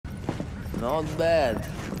Not bad.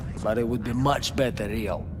 But it would be much better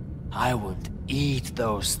real. I would eat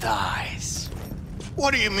those thighs.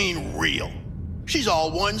 What do you mean, real? She's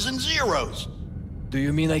all ones and zeros. Do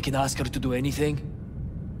you mean I can ask her to do anything?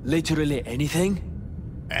 Literally anything?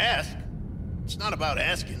 Ask? It's not about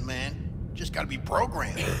asking, man. Just gotta be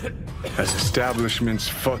programmed. As establishments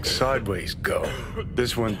fuck sideways go,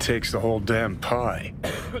 this one takes the whole damn pie.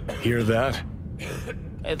 Hear that?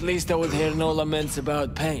 At least I would hear no laments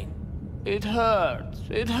about pain. It hurts.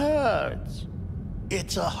 It hurts.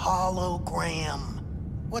 It's a hologram.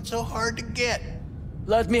 What's so hard to get?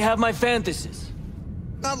 Let me have my fantasies.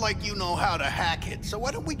 Not like you know how to hack it, so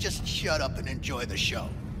why don't we just shut up and enjoy the show?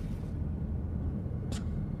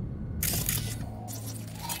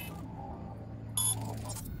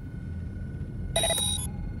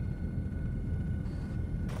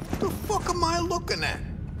 The fuck am I looking at?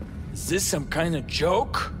 Is this some kind of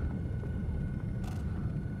joke?